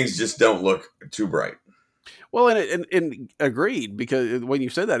 things just don't look too bright. Well, and agreed, because when you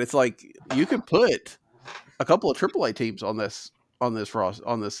said that, it's like you could put a couple of AAA teams on this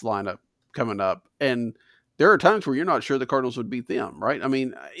lineup coming up, and there are times where you're not sure the Cardinals would beat them, right? I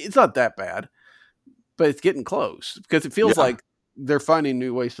mean, it's not that bad, but it's getting close, because it feels like they're finding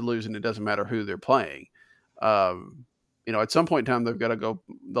new ways to lose, and it doesn't matter who they're playing. At some point in time,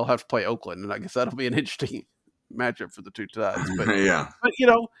 they'll have to play Oakland, and I guess that'll be an interesting matchup for the two sides. But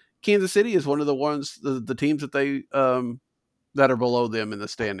but Kansas City is one of the ones, the teams that they that are below them in the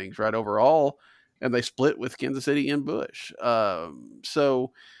standings, right, overall, and they split with Kansas City in Busch.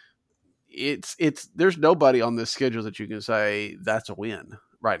 So it's there's nobody on this schedule that you can say that's a win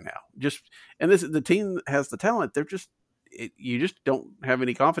right now. The team has the talent. They're just you just don't have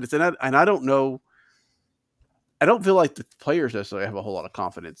any confidence in it, and I don't know. I don't feel like the players necessarily have a whole lot of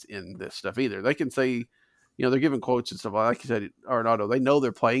confidence in this stuff either. They can say, they're giving quotes and stuff like you said, Arenado. They know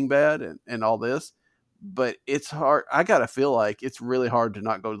they're playing bad and all this, but it's hard. I got to feel like it's really hard to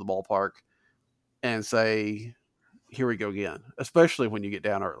not go to the ballpark and say, here we go again, especially when you get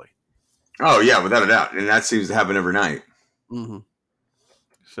down early. Oh, yeah, without a doubt. And that seems to happen every night. Mm-hmm.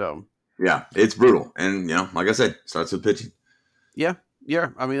 So, Yeah, it's brutal. And, like I said, starts with pitching. Yeah.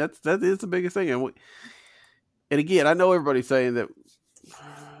 I mean, that is the biggest thing. And again, I know everybody's saying that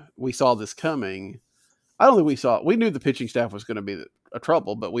we saw this coming. I don't think we knew the pitching staff was going to be a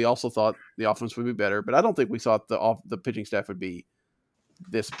trouble, but we also thought the offense would be better. But I don't think we thought the pitching staff would be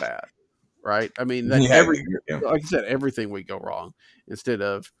this bad, right? I mean, that Yeah. like I said, everything would go wrong instead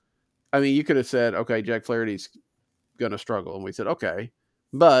of, I mean, you could have said, okay, Jack Flaherty's going to struggle. And we said, okay,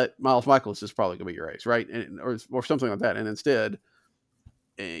 but Miles Michaelis is probably going to be your ace, right? Or something like that. And instead,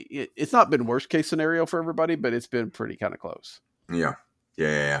 it's not been worst case scenario for everybody, but it's been pretty kind of close. Yeah.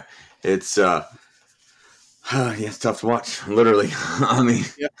 It's it's tough to watch, literally. I mean,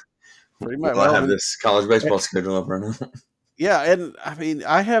 yeah, pretty much. I have this college baseball schedule up right now. Yeah, and I mean,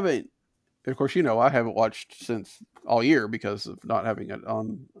 I haven't. Of course, I haven't watched since all year because of not having it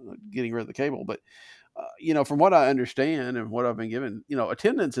on, getting rid of the cable. But from what I understand and what I've been given,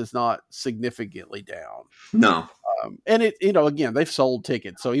 attendance is not significantly down. No. And it, again, they've sold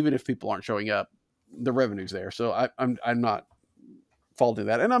tickets, so even if people aren't showing up, the revenue's there. So I'm not faulting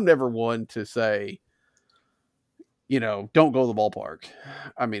that, and I'm never one to say, don't go to the ballpark.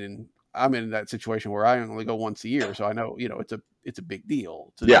 I mean, I'm in that situation where I only go once a year, so I know, it's a big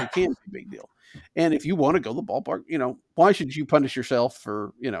deal. It can be a big deal. And if you want to go to the ballpark, why should you punish yourself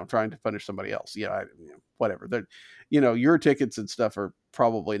for, trying to punish somebody else? Whatever. Your tickets and stuff are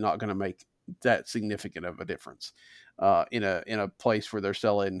probably not going to make that significant of a difference in a place where they're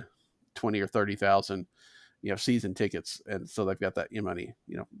selling 20 or 30,000, season tickets, and so they've got that money,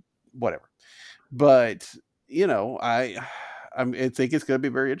 whatever. But I think it's going to be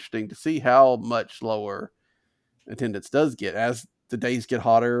very interesting to see how much lower attendance does get as the days get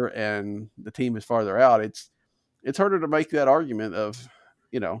hotter and the team is farther out. It's harder to make that argument of,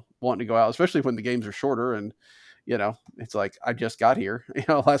 wanting to go out, especially when the games are shorter and, it's like, I just got here.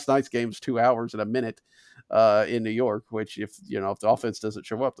 Last night's game was 2 hours and a minute in New York, which if the offense doesn't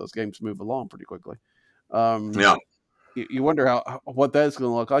show up, those games move along pretty quickly. You wonder what that's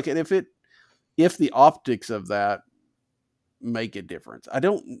going to look like. And if the optics of that make a difference. I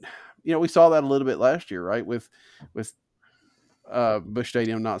don't, we saw that a little bit last year, right? With Busch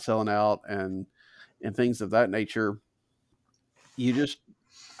Stadium not selling out and things of that nature.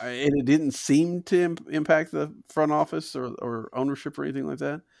 And it didn't seem to impact the front office or ownership or anything like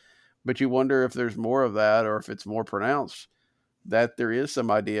that. But you wonder if there's more of that, or if it's more pronounced that there is some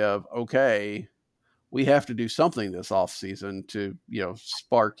idea of, okay, we have to do something this off season to,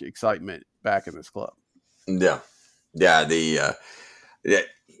 spark excitement back in this club. Yeah.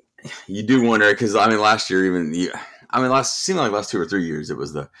 You do wonder, because last year, seemed like last 2 or 3 years, it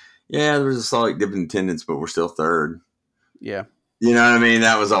was there was a slight dip in attendance, but we're still third. Yeah. You know what I mean?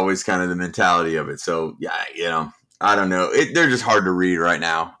 That was always kind of the mentality of it. So yeah, I don't know. They're just hard to read right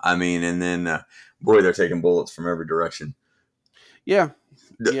now. And then boy, they're taking bullets from every direction. Yeah.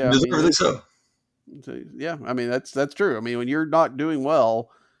 Deservedly so. Yeah, that's true. When you're not doing well,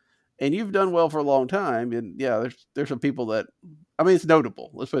 and you've done well for a long time, and there's some people that, it's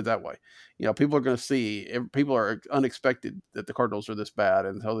notable. Let's put it that way. People are going to see. People are unexpected that the Cardinals are this bad,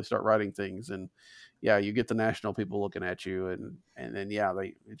 and so they start writing things, and you get the national people looking at you, and then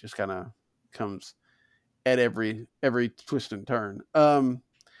it just kind of comes at every twist and turn.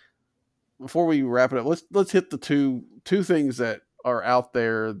 Before we wrap it up, let's hit the two things that are out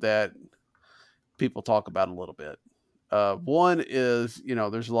there that people talk about a little bit. One is,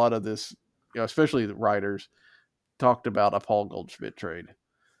 there's a lot of this, especially the writers talked about a Paul Goldschmidt trade.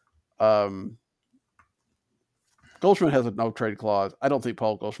 Goldschmidt has a no trade clause. I don't think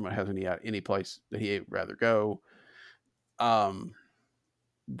Paul Goldschmidt has any place that he'd rather go.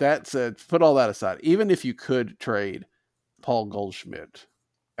 That said, put all that aside. Even if you could trade Paul Goldschmidt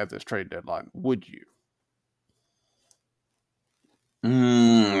at this trade deadline, would you?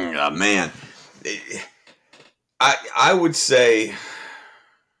 Man. I would say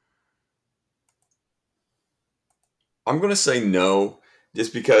I'm going to say no,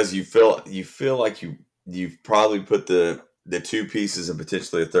 just because you feel like you've probably put the two pieces and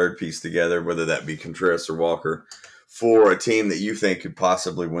potentially a third piece together, whether that be Contreras or Walker, for a team that you think could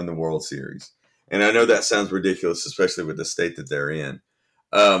possibly win the World Series. And I know that sounds ridiculous, especially with the state that they're in.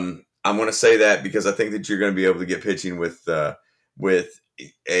 I'm going to say that because I think that you're going to be able to get pitching with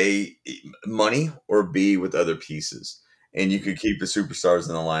A, money, or B, with other pieces. And you could keep the superstars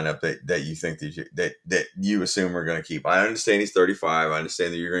in the lineup that you think that you assume are going to keep. I understand he's 35. I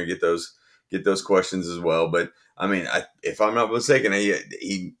understand that you're going to get those questions as well. But if I'm not mistaken, I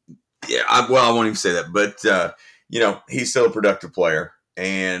won't even say that. But he's still a productive player,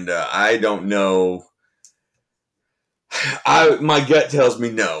 and I don't know. My gut tells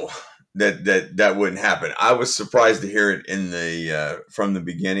me no. that wouldn't happen. I was surprised to hear it in the from the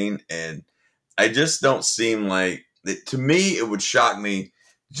beginning, and I just don't seem like that. To me, it would shock me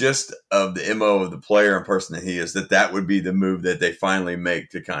just of the MO of the player and person that he is, that would be the move that they finally make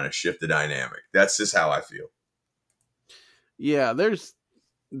to kind of shift the dynamic. That's just how I feel. Yeah, there's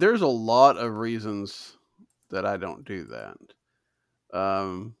a lot of reasons that I don't do that.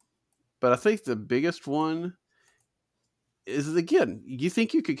 But I think the biggest one is, again, you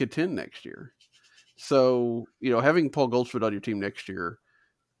think you could contend next year. So, having Paul Goldschmidt on your team next year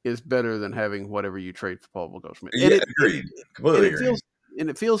is better than having whatever you trade for Paul Goldschmidt. Yeah, agreed. Completely agreed.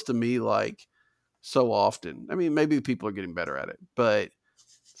 It feels to me like so often, I mean, maybe people are getting better at it, but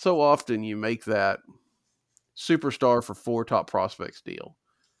so often you make that superstar for 4 top prospects deal,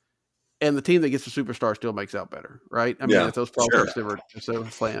 and the team that gets the superstar still makes out better, right? I mean, if those prospects never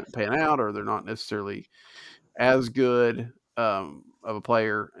pan out, or they're not necessarily as good of a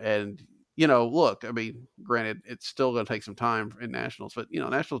player, and look, I mean, granted, it's still going to take some time in Nationals, but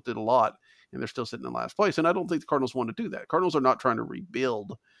Nationals did a lot, and they're still sitting in last place, and I don't think the Cardinals want to do that. Cardinals are not trying to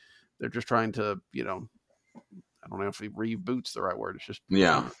rebuild; they're just trying to, I don't know if reboot's the right word. It's just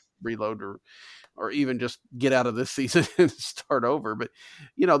reload, or even just get out of this season and start over. But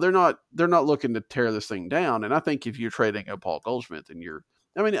they're not looking to tear this thing down. And I think if you're trading a Paul Goldschmidt, and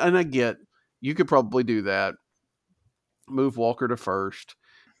I get you could probably do that, move Walker to first,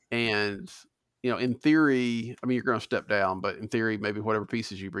 and in theory, I mean, you're going to step down, but in theory, maybe whatever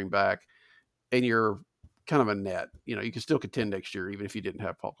pieces you bring back, and you're kind of a net. You can still contend next year, even if you didn't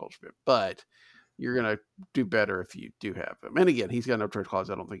have Paul Goldschmidt, but you're going to do better if you do have him. And again, he's got no trade clause.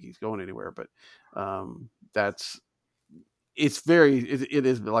 I don't think he's going anywhere, but it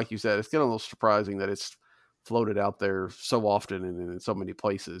is, like you said, it's getting a little surprising that it's floated out there so often and in so many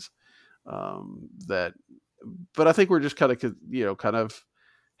places, but I think we're just kind of,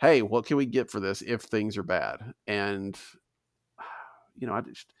 hey, what can we get for this if things are bad? And,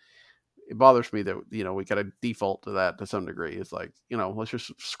 it bothers me that, we got to default to that to some degree. It's like, let's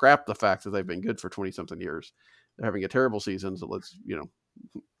just scrap the fact that they've been good for 20 something years. They're having a terrible season. So let's,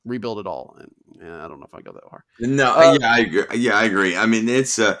 rebuild it all. And I don't know if I go that far. No, I agree. Yeah, I agree. I mean,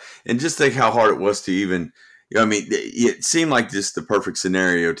 it's, and just think how hard it was to even, it seemed like just the perfect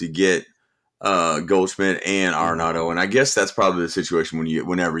scenario to get Goldschmidt and Arenado. And I guess that's probably the situation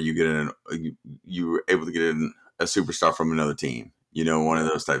whenever you get you were able to get a superstar from another team. One of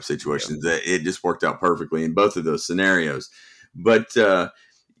those type of situations that it just worked out perfectly in both of those scenarios. But you're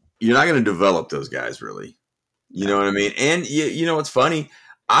not going to develop those guys, really. You know what I mean? And what's funny?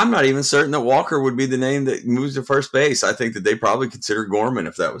 I'm not even certain that Walker would be the name that moves to first base. I think that they probably consider Gorman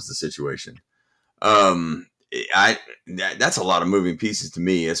if that was the situation. That's a lot of moving pieces to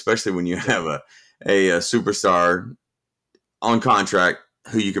me, especially when you have a superstar on contract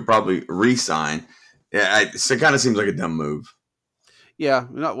who you could probably re-sign. So it kind of seems like a dumb move. Yeah,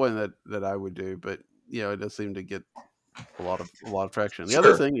 not one that I would do, but it does seem to get a lot of traction. The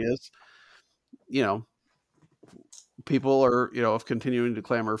other thing is, people are continuing to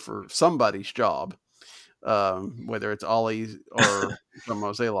clamor for somebody's job, whether it's Ollie's or from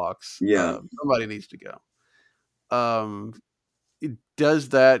Mozeliak's. Somebody needs to go.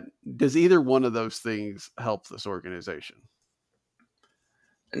 Does either one of those things help this organization?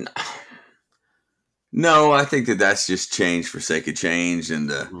 No, I think that's just change for sake of change and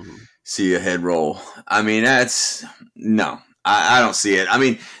see a head roll. I mean, I don't see it. I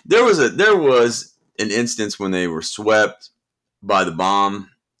mean, there was an instance when they were swept by the Bomb,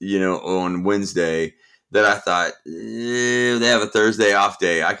 on Wednesday, that I thought they have a Thursday off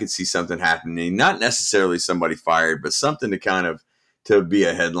day. I could see something happening, not necessarily somebody fired, but something to be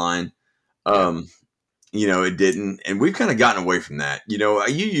a headline. It didn't, and we've kind of gotten away from that. There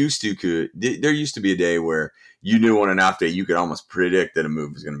used to be a day where you knew on an off day you could almost predict that a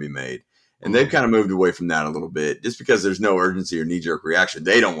move was going to be made, and they've kind of moved away from that a little bit, just because there's no urgency or knee jerk reaction.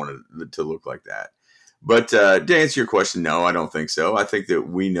 They don't want it to look like that. But to answer your question, no, I don't think so. I think that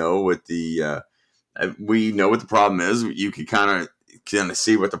we know what the problem is. You can kind of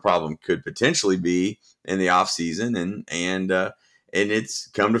see what the problem could potentially be in the off season, and it's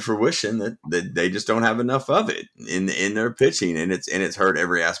come to fruition that they just don't have enough of it in their pitching, and it's hurt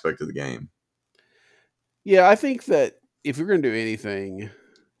every aspect of the game. Yeah, I think that if you're going to do anything,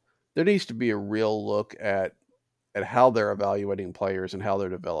 there needs to be a real look at how they're evaluating players and how they're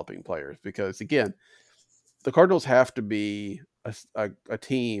developing players, because again, the Cardinals have to be a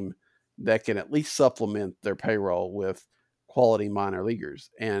team that can at least supplement their payroll with quality minor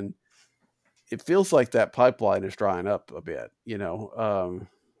leaguers, and it feels like that pipeline is drying up a bit.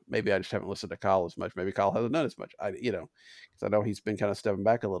 maybe I just haven't listened to Kyle as much. Maybe Kyle hasn't done as much. Because I know he's been kind of stepping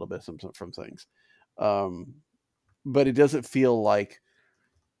back a little bit from things. But it doesn't feel like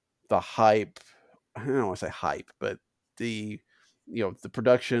the hype. I don't want to say hype, but the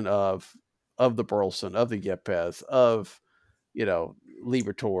production of the Burleson, of the Yepes, of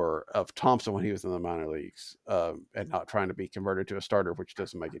Liberatore, of Thompson when he was in the minor leagues, and not trying to be converted to a starter, which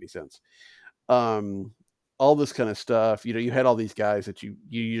doesn't make any sense. All this kind of stuff. You had all these guys that you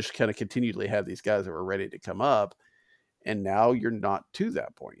just kind of continually have these guys that were ready to come up, and now you're not to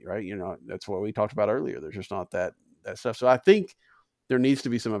that point, right? That's what we talked about earlier. There's just not that stuff. So I think there needs to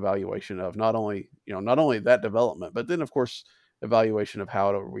be some evaluation of not only that development, but then of course evaluation of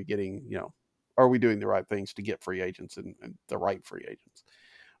how are we getting, are we doing the right things to get free agents and the right free agents?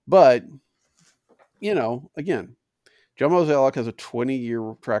 But, again, Joe Mozeliak has a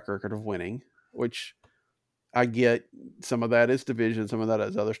 20-year track record of winning, which I get. Some of that is division, some of that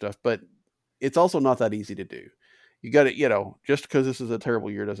is other stuff, but it's also not that easy to do. You got to, just because this is a terrible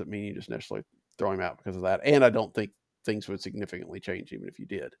year doesn't mean you just necessarily throw him out because of that. And I don't think things would significantly change even if you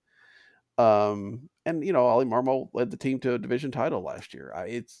did. And Ollie Marmol led the team to a division title last year.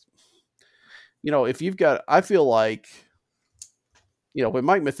 If you've got, I feel like, when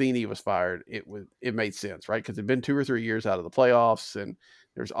Mike Matheny was fired, it made sense, right? Because it'd been 2 or 3 years out of the playoffs, and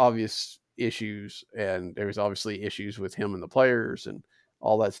there's obvious issues, and there was obviously issues with him and the players and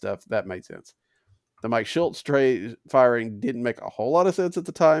all that stuff. That made sense. The Mike Schultz firing didn't make a whole lot of sense at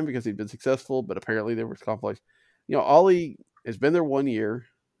the time because he'd been successful, but apparently there was conflict. Ollie has been there 1 year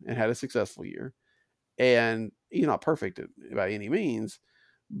and had a successful year, and he's not perfect by any means,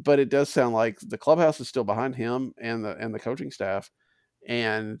 but it does sound like the clubhouse is still behind him and the coaching staff.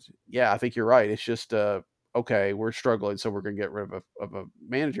 And yeah, I think you're right. It's just, okay, we're struggling, so we're going to get rid of a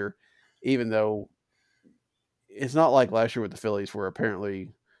manager, even though it's not like last year with the Phillies where apparently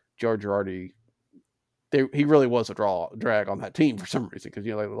Joe Girardi, he really was a drag on that team for some reason, because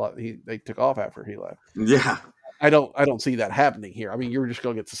they took off after he left. Yeah, I don't see that happening here. I mean, you're just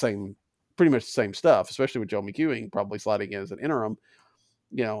going to get pretty much the same stuff, especially with Joe McEwing probably sliding in as an interim,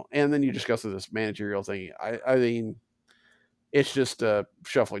 and then you just go through this managerial thing. I mean, it's just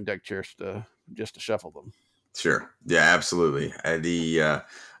shuffling deck chairs just to shuffle them. Sure. Yeah, absolutely. Yeah.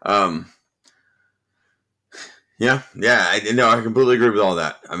 I completely agree with all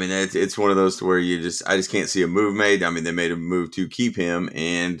that. I mean, it's one of those to where I just can't see a move made. I mean, they made a move to keep him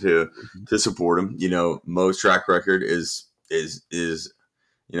and to support him. Mo's track record is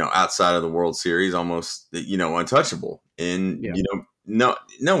outside of the World Series almost untouchable, and no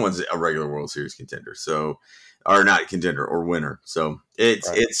one's a regular World Series contender, so, or not contender or winner. So it's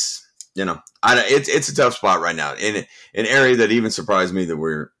a tough spot right now in an area that even surprised me that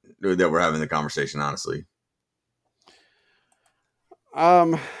we're having the conversation, honestly.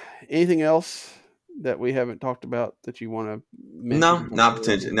 Anything else that we haven't talked about that you want to mention? No, not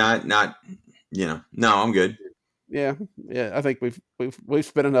potential. Not. No, I'm good. Yeah. I think we've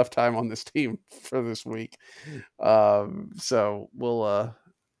spent enough time on this team for this week. So we'll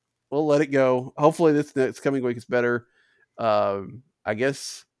let it go. Hopefully this next coming week is better. I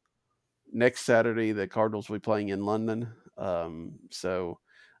guess next Saturday the Cardinals will be playing in London. So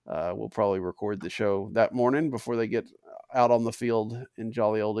we'll probably record the show that morning before they get out on the field in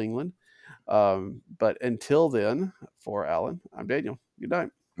jolly old England. But until then, for Alan, I'm Daniel. Good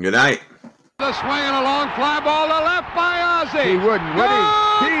night. Good night. The swing and a long fly ball to left by Ozzie. He wouldn't, would he?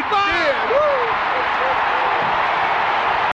 He did. Woo!